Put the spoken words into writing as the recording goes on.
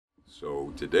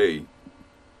So today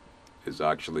is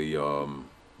actually, I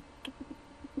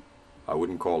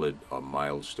wouldn't call it a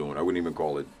milestone. I wouldn't even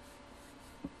call it,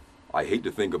 I hate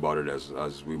to think about it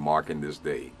as we marking this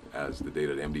day, as the day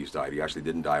that MDEEZ died. He actually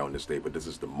didn't die on this day, but this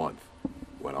is the month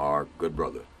when our good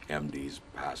brother, MDEEZ,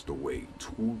 passed away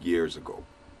 2 years ago.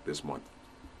 This month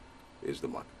is the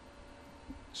month.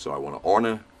 So I want to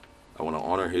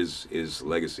honor his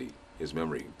legacy, his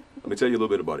memory. Let me tell you a little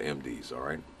bit about MDEEZ, all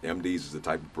right? MDEEZ is the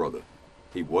type of brother,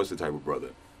 he was the type of brother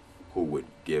who would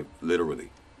literally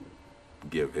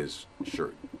give his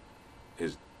shirt,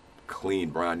 his clean,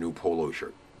 brand new polo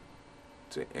shirt,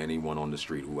 to anyone on the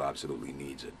street who absolutely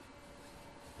needs it.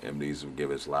 MDEEZ would give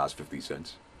his last 50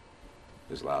 cents,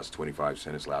 his last 25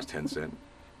 cents, his last 10 cents.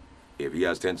 If he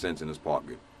has 10 cents in his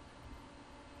pocket,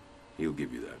 he'll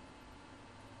give you that,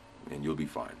 and you'll be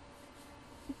fine.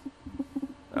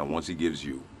 And once he gives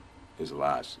you his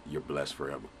last, you're blessed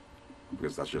forever.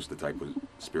 Because that's just the type of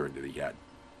spirit that he had.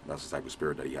 That's the type of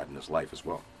spirit that he had in his life as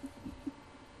well.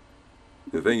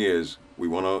 The thing is, we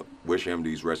want to wish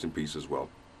MDEEZ rest in peace as well.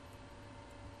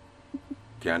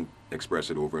 Can't express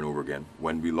it over and over again.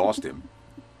 When we lost him,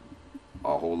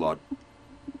 a whole lot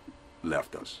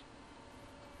left us.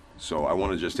 So I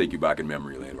want to just take you back in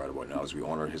memory lane right about now as we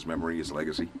honor his memory, his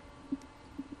legacy.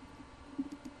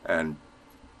 And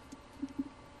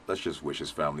let's just wish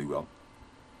his family well.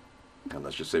 And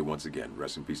let's just say once again,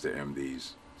 rest in peace to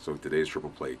MDEEZ. So today's Triple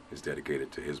Play is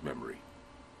dedicated to his memory.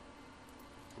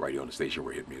 Right here on the station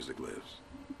where hit music lives.